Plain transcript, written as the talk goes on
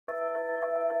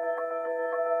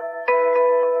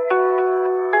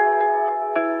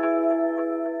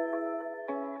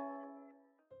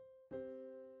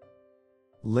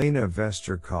Lene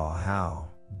Vestergaard Hau,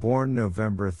 born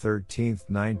November 13,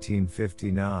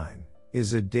 1959,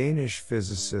 is a Danish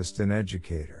physicist and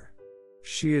educator.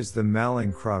 She is the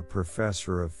Mallinckrodt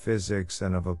Professor of Physics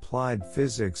and of Applied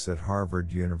Physics at Harvard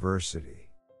University.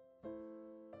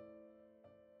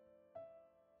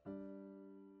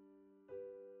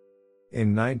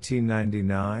 In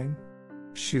 1999,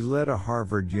 she led a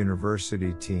Harvard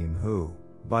University team who,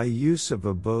 by use of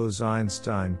a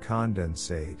Bose-Einstein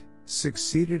condensate,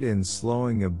 succeeded in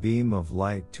slowing a beam of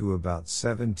light to about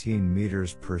 17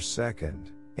 meters per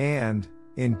second, and,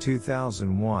 in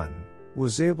 2001,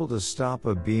 was able to stop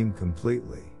a beam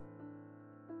completely.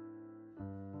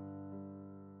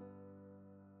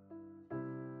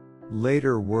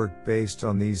 Later work based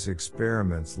on these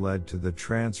experiments led to the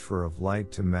transfer of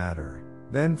light to matter,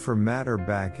 then from matter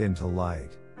back into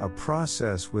light, a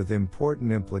process with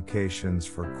important implications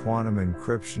for quantum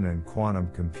encryption and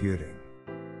quantum computing.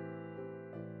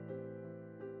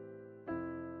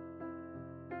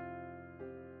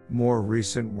 More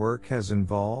recent work has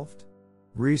involved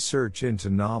research into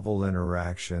novel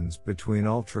interactions between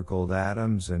ultracold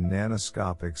atoms and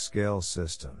nanoscopic-scale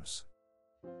systems.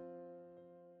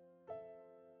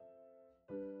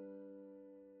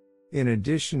 In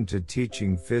addition to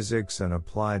teaching physics and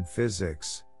applied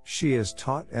physics, she has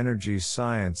taught energy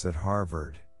science at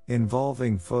Harvard,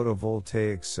 involving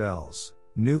photovoltaic cells,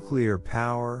 nuclear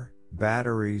power,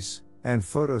 batteries, and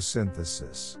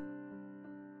photosynthesis.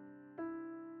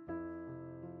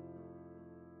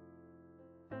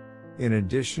 In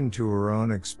addition to her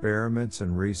own experiments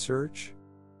and research,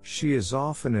 she is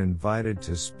often invited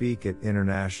to speak at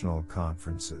international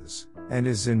conferences, and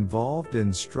is involved in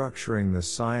structuring the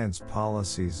science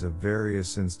policies of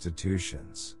various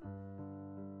institutions.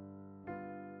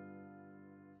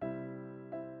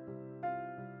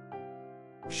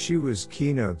 She was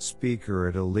keynote speaker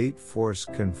at Elite Force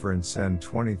Conference in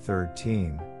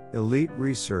 2013, Elite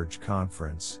Research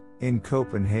Conference, in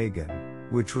Copenhagen,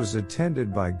 which was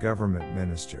attended by government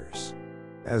ministers,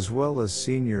 as well as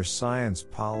senior science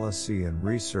policy and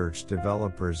research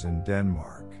developers in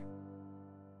Denmark.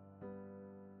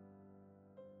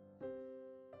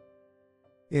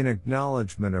 In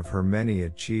acknowledgement of her many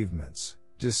achievements,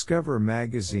 Discover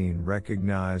magazine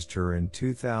recognized her in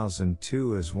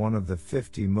 2002 as one of the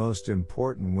 50 most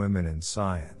important women in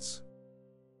science.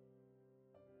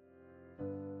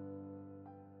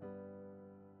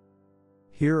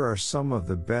 Here are some of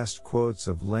the best quotes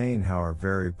of Lene Hau are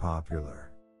very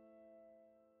popular.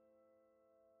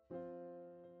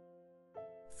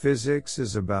 Physics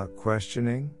is about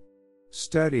questioning,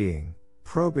 studying,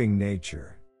 probing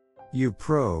nature. You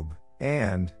probe,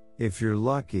 and, if you're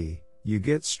lucky, you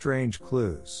get strange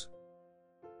clues.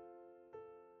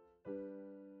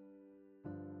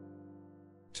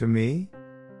 To me,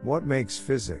 what makes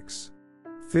physics?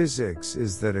 Physics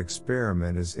is that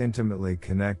experiment is intimately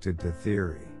connected to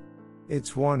theory.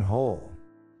 It's one whole.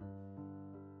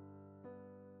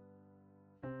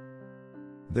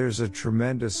 There's a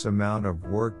tremendous amount of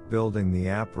work building the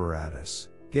apparatus,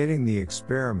 getting the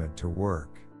experiment to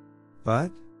work.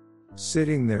 But,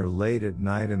 sitting there late at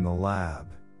night in the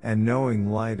lab, and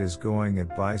knowing light is going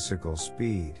at bicycle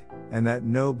speed, and that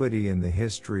nobody in the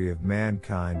history of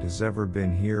mankind has ever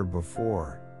been here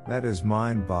before, that is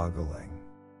mind-boggling.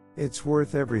 It's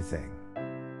worth everything.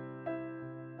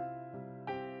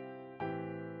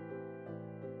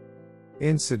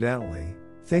 Incidentally,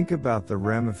 think about the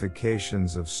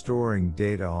ramifications of storing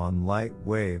data on light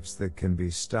waves that can be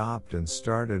stopped and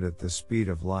started at the speed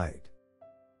of light.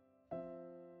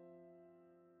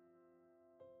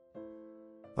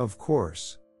 Of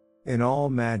course, in all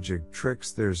magic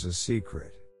tricks there's a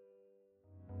secret.